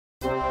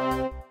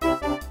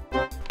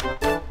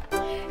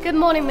Good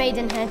morning,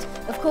 Maidenhead.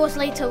 Of course,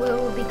 later we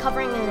will be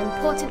covering an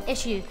important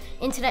issue,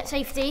 internet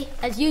safety,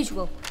 as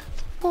usual.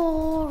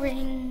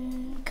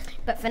 Boring.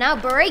 But for now,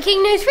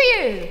 breaking news for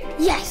you!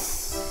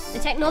 Yes! The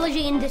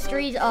technology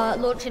industries are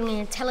launching an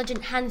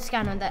intelligent hand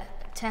scanner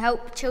to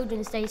help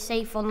children stay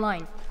safe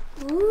online.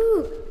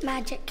 Ooh,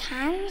 magic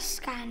hand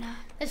scanner.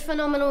 This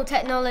phenomenal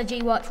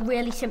technology works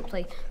really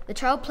simply. The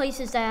child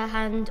places their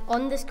hand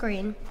on the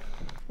screen.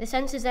 The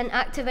sensors then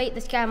activate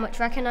the scan, which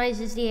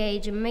recognises the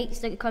age and makes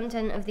the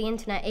content of the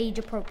internet age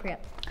appropriate.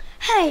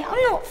 Hey,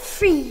 I'm not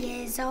 3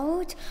 years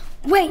old.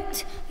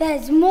 Wait,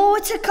 there's more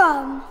to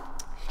come.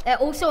 They're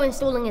also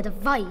installing a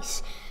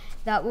device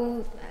that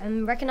will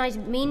recognise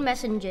mean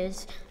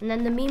messengers, and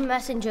then the mean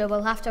messenger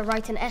will have to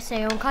write an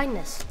essay on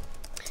kindness.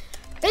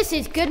 This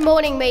is Good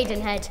Morning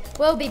Maidenhead.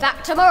 We'll be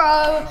back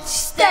tomorrow.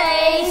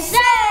 Stay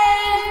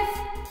safe!